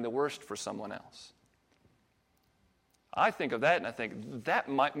 desiring the worst for someone else? I think of that and I think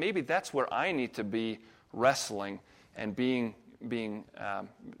maybe that's where I need to be wrestling and being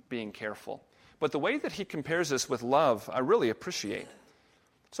careful. But the way that he compares this with love, I really appreciate.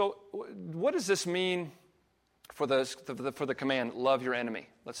 So, what does this mean for the command, love your enemy?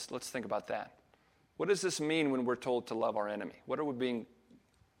 Let's think about that. What does this mean when we're told to love our enemy? What are we being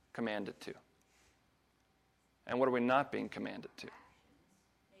commanded to? And what are we not being commanded to?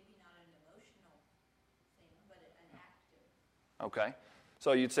 Maybe not an emotional thing, but an active. Okay.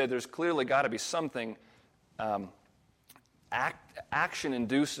 So you'd say there's clearly got to be something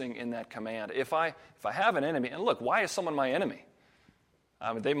action-inducing in that command. If I have an enemy, and look, why is someone my enemy?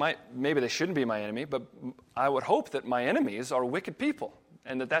 Maybe they shouldn't be my enemy, but I would hope that my enemies are wicked people,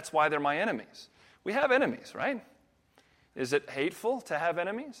 and that's why they're my enemies. We have enemies, right? Is it hateful to have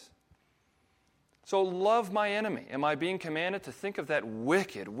enemies? So love my enemy. Am I being commanded to think of that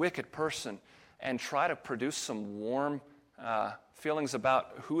wicked, wicked person and try to produce some warm feelings about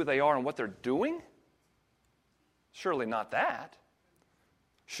who they are and what they're doing? Surely not that.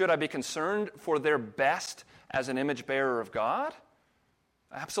 Should I be concerned for their best as an image bearer of God?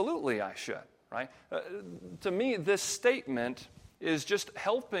 Absolutely I should, right? To me, this statement is just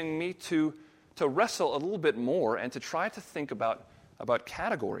helping me to wrestle a little bit more and to try to think about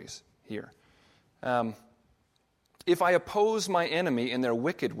categories here. If I oppose my enemy in their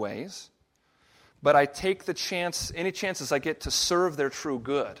wicked ways, but I take any chances I get to serve their true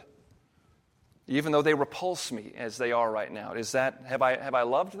good, even though they repulse me as they are right now, have I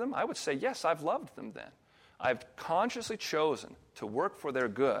loved them? I would say yes, I've loved them then. I've consciously chosen to work for their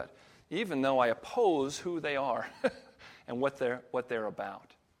good, even though I oppose who they are and what they're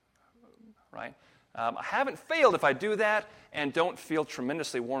about. Right? I haven't failed if I do that and don't feel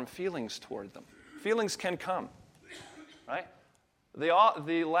tremendously warm feelings toward them. Feelings can come. Right?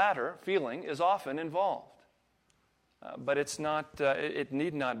 The latter, feeling, is often involved. But it's not. It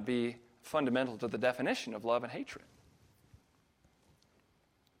need not be fundamental to the definition of love and hatred.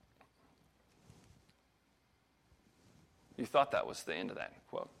 You thought that was the end of that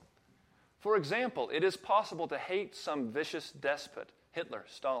quote. For example, it is possible to hate some vicious despot, Hitler,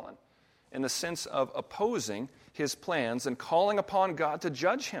 Stalin, in the sense of opposing his plans and calling upon God to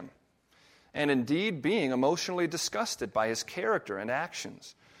judge him, and indeed being emotionally disgusted by his character and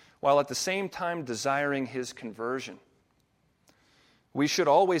actions, while at the same time desiring his conversion. We should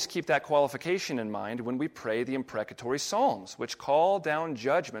always keep that qualification in mind when we pray the imprecatory psalms, which call down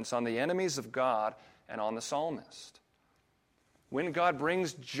judgments on the enemies of God and on the psalmist. When God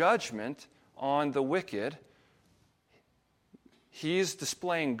brings judgment on the wicked, He's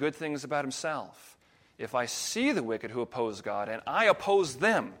displaying good things about Himself. If I see the wicked who oppose God and I oppose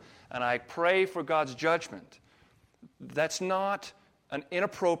them and I pray for God's judgment, that's not an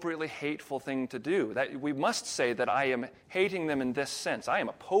inappropriately hateful thing to do. We must say that I am hating them in this sense. I am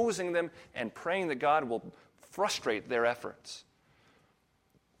opposing them and praying that God will frustrate their efforts.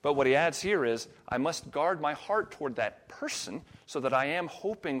 But what he adds here is, I must guard my heart toward that person so that I am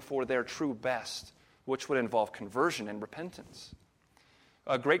hoping for their true best, which would involve conversion and repentance.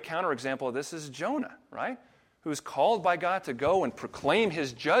 A great counterexample of this is Jonah, right? Who's called by God to go and proclaim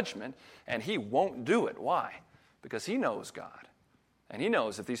his judgment, and he won't do it. Why? Because he knows God. And he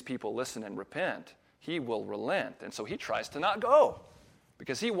knows if these people listen and repent, he will relent. And so he tries to not go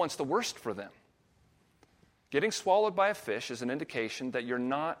because he wants the worst for them. Getting swallowed by a fish is an indication that you're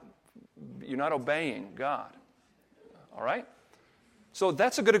not obeying God. All right? So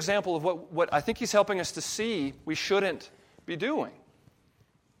that's a good example of what I think he's helping us to see we shouldn't be doing.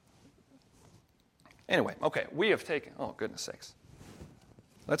 Anyway, okay, we have taken, oh, goodness sakes.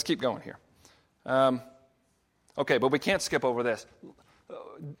 Let's keep going here. Okay, but we can't skip over this.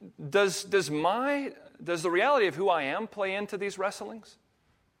 Does the reality of who I am play into these wrestlings?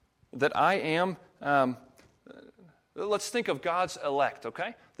 That I am, let's think of God's elect,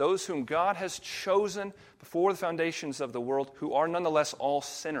 okay? Those whom God has chosen before the foundations of the world, who are nonetheless all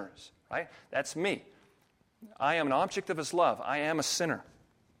sinners, right? That's me. I am an object of his love. I am a sinner.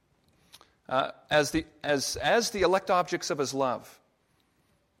 As the elect objects of his love,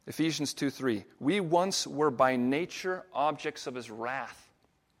 Ephesians 2:3, we once were by nature objects of his wrath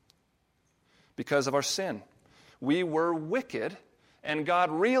because of our sin. We were wicked, and God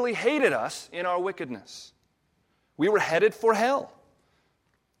really hated us in our wickedness. We were headed for hell.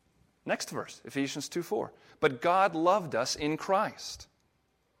 Next verse, Ephesians 2:4. But God loved us in Christ.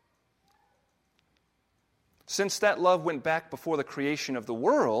 Since that love went back before the creation of the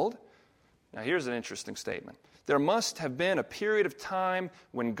world. Now, here's an interesting statement. There must have been a period of time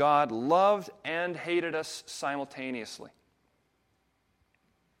when God loved and hated us simultaneously.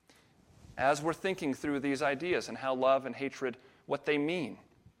 As we're thinking through these ideas and how love and hatred, what they mean.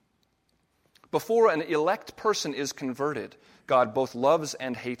 Before an elect person is converted, God both loves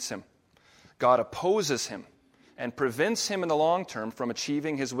and hates him. God opposes him and prevents him in the long term from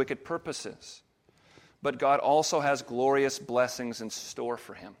achieving his wicked purposes. But God also has glorious blessings in store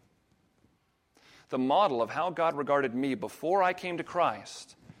for him. The model of how God regarded me before I came to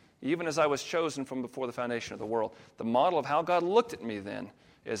Christ, even as I was chosen from before the foundation of the world, the model of how God looked at me then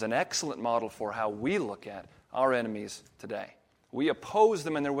is an excellent model for how we look at our enemies today. We oppose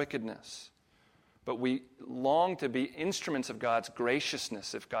them in their wickedness, but we long to be instruments of God's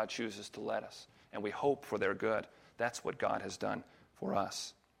graciousness if God chooses to let us, and we hope for their good. That's what God has done for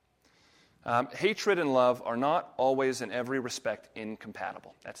us. Hatred and love are not always in every respect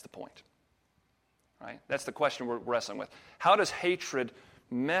incompatible. That's the point. Right? That's the question we're wrestling with. How does hatred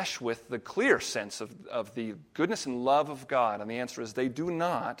mesh with the clear sense of the goodness and love of God? And the answer is they do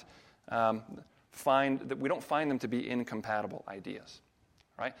not we don't find them to be incompatible ideas.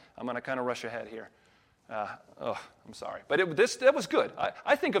 Right? I'm going to kind of rush ahead here. I'm sorry. But that was good.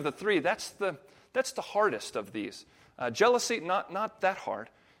 I think of the three, that's the hardest of these. Jealousy, not that hard.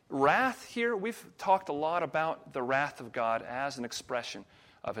 Wrath here, we've talked a lot about the wrath of God as an expression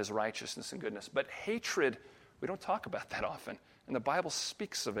of his righteousness and goodness. But hatred, we don't talk about that often. And the Bible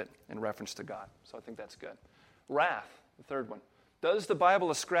speaks of it in reference to God. So I think that's good. Wrath, the third one. Does the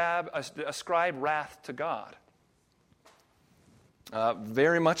Bible ascribe wrath to God?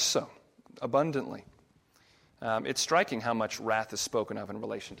 Very much so, abundantly. It's striking how much wrath is spoken of in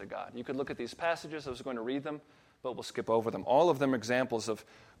relation to God. You could look at these passages. I was going to read them, but we'll skip over them. All of them are examples of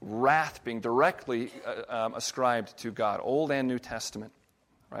wrath being directly ascribed to God, Old and New Testament.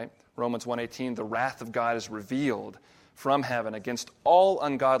 Right? Romans 1:18, the wrath of God is revealed from heaven against all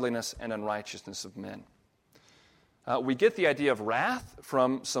ungodliness and unrighteousness of men. We get the idea of wrath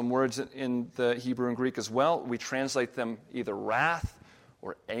from some words in the Hebrew and Greek as well. We translate them either wrath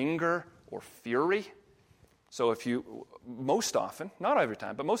or anger or fury. So most often, not every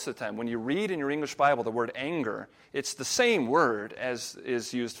time, but most of the time, when you read in your English Bible the word anger, it's the same word as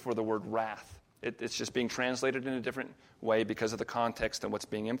is used for the word wrath. It's just being translated in a different way because of the context and what's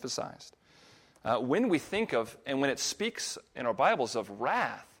being emphasized. When we think of, and when it speaks in our Bibles of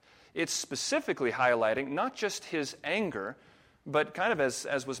wrath, it's specifically highlighting not just his anger, but kind of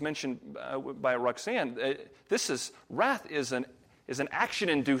as was mentioned by Roxanne, wrath is an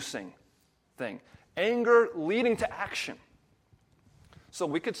action-inducing thing. Anger leading to action. So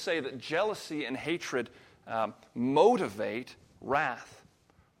we could say that jealousy and hatred motivate wrath.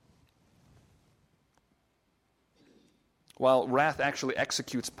 While wrath actually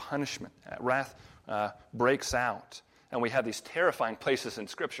executes punishment. Wrath breaks out. And we have these terrifying places in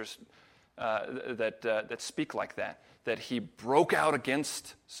Scriptures that speak like that he broke out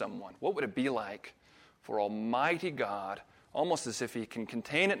against someone. What would it be like for Almighty God, almost as if he can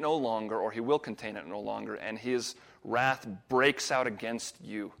contain it no longer, or he will contain it no longer, and his wrath breaks out against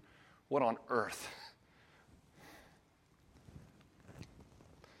you. What on earth?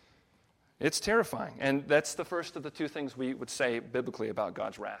 It's terrifying. And that's the first of the two things we would say biblically about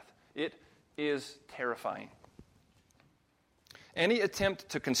God's wrath. It is terrifying. Any attempt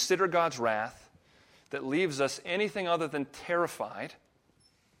to consider God's wrath that leaves us anything other than terrified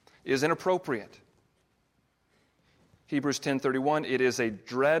is inappropriate. Hebrews 10:31, it is a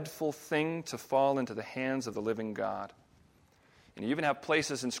dreadful thing to fall into the hands of the living God. And you even have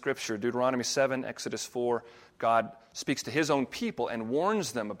places in Scripture, Deuteronomy 7, Exodus 4, God speaks to his own people and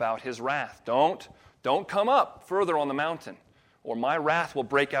warns them about his wrath. Don't come up further on the mountain, or my wrath will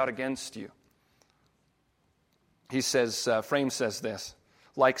break out against you. He says, Frame says this,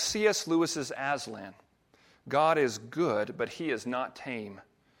 like C.S. Lewis's Aslan, God is good, but he is not tame.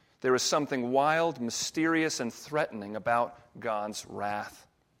 There is something wild, mysterious, and threatening about God's wrath.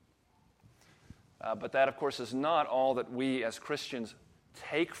 But that, of course, is not all that we as Christians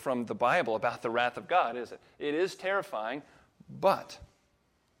take from the Bible about the wrath of God, is it? It is terrifying, but...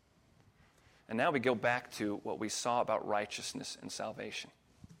 And now we go back to what we saw about righteousness and salvation,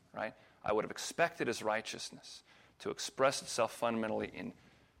 right? I would have expected his righteousness to express itself fundamentally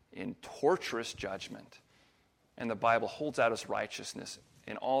in torturous judgment. And the Bible holds out his righteousness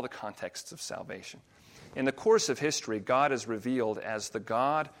in all the contexts of salvation. In the course of history, God is revealed as the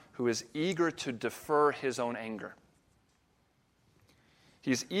God who is eager to defer his own anger.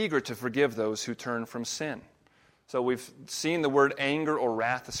 He's eager to forgive those who turn from sin. So we've seen the word anger or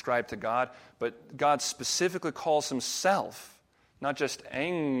wrath ascribed to God, but God specifically calls himself not just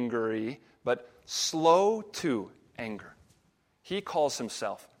angry, but slow to anger. He calls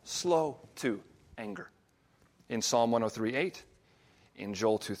himself slow to anger. In Psalm 103:8, in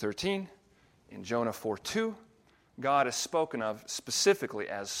Joel 2:13, in Jonah 4:2, God is spoken of specifically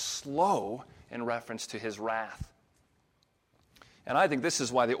as slow in reference to his wrath. And I think this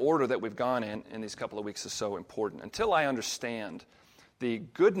is why the order that we've gone in these couple of weeks is so important. Until I understand the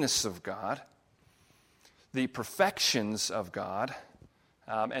goodness of God, the perfections of God,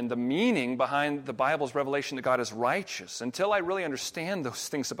 and the meaning behind the Bible's revelation that God is righteous, until I really understand those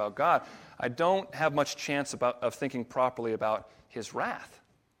things about God, I don't have much chance of thinking properly about his wrath.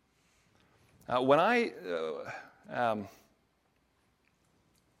 When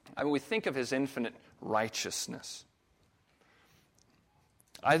we think of his infinite righteousness,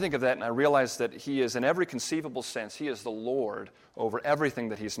 I think of that and I realize that he is, in every conceivable sense, he is the Lord over everything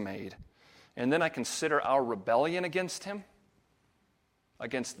that he's made. And then I consider our rebellion against him,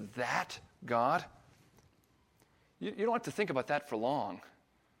 against that God. You don't have to think about that for long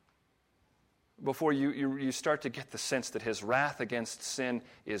before you start to get the sense that his wrath against sin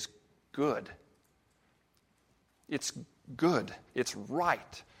is good. It's good. It's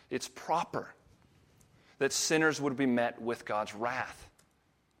right. It's proper. That sinners would be met with God's wrath.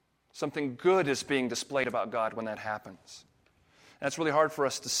 Something good is being displayed about God when that happens. And that's really hard for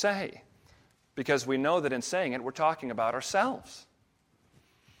us to say, because we know that in saying it, we're talking about ourselves.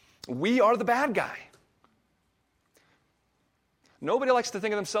 We are the bad guy. Nobody likes to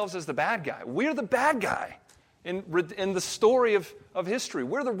think of themselves as the bad guy. We're the bad guy in the story of history.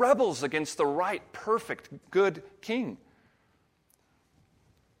 We're the rebels against the right, perfect, good king.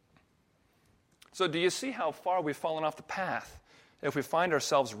 So do you see how far we've fallen off the path? If we find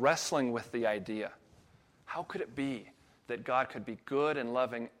ourselves wrestling with the idea, how could it be that God could be good and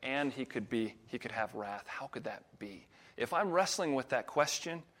loving and he could have wrath? How could that be? If I'm wrestling with that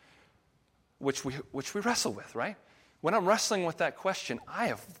question, which we wrestle with, right? When I'm wrestling with that question, I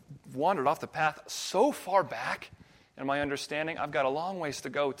have wandered off the path so far back in my understanding, I've got a long ways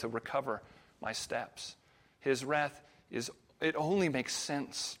to go to recover my steps. His wrath it only makes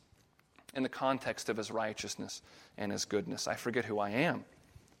sense in the context of his righteousness and his goodness. I forget who I am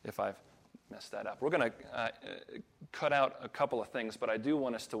if I've messed that up. We're going to cut out a couple of things, but I do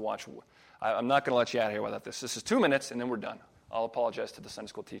want us to watch. I'm not going to let you out of here without this. This is 2 minutes, and then we're done. I'll apologize to the Sunday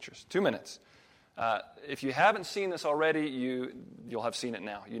school teachers. 2 minutes. If you haven't seen this already, you'll have seen it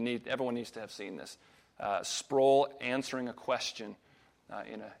now. Everyone needs to have seen this. Sproul answering a question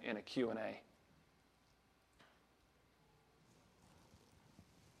in a Q&A.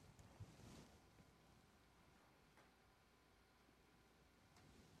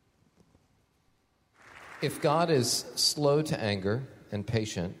 If God is slow to anger and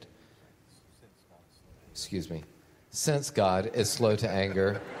patient, since God is slow to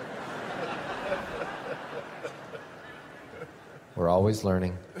anger, we're always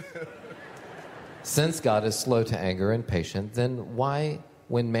learning. Since God is slow to anger and patient, then why,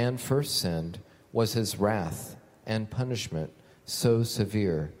 when man first sinned, was his wrath and punishment so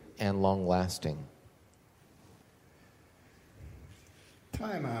severe and long-lasting?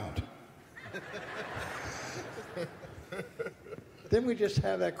 Time out. Didn't we just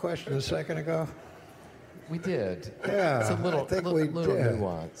have that question a second ago? We did. Yeah, It's a little, I think little, we little did.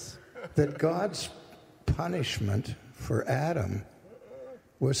 nuance. That God's punishment for Adam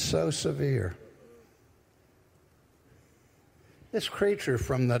was so severe. This creature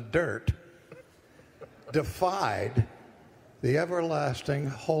from the dirt defied the everlasting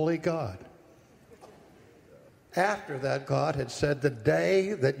holy God. After that, God had said, the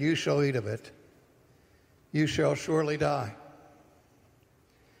day that you shall eat of it, you shall surely die.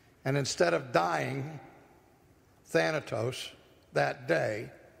 And instead of dying, Thanatos, that day,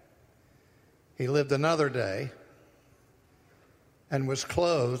 he lived another day and was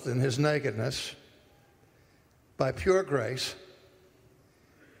clothed in his nakedness by pure grace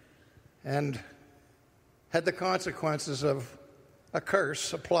and had the consequences of a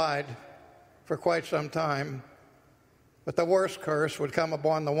curse applied for quite some time. But the worst curse would come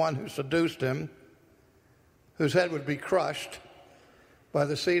upon the one who seduced him, whose head would be crushed by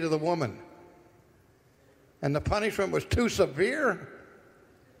the seed of the woman. And the punishment was too severe?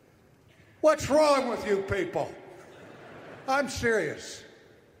 What's wrong with you people? I'm serious.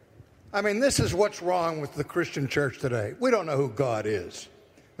 I mean, this is what's wrong with the Christian church today. We don't know who God is,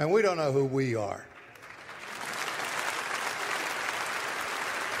 and we don't know who we are.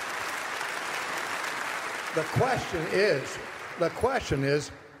 The question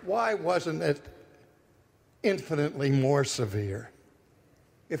is, why wasn't it infinitely more severe?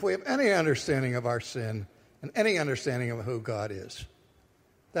 If we have any understanding of our sin and any understanding of who God is,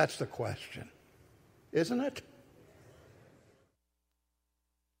 that's the question, isn't it?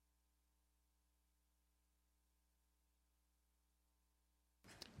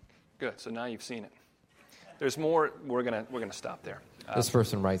 Good. So now you've seen it. There's more. We're gonna stop there. This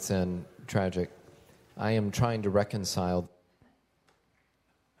person writes in, tragic, I am trying to reconcile.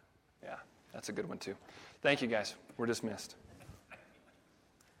 Yeah, that's a good one too. Thank you, guys. We're dismissed.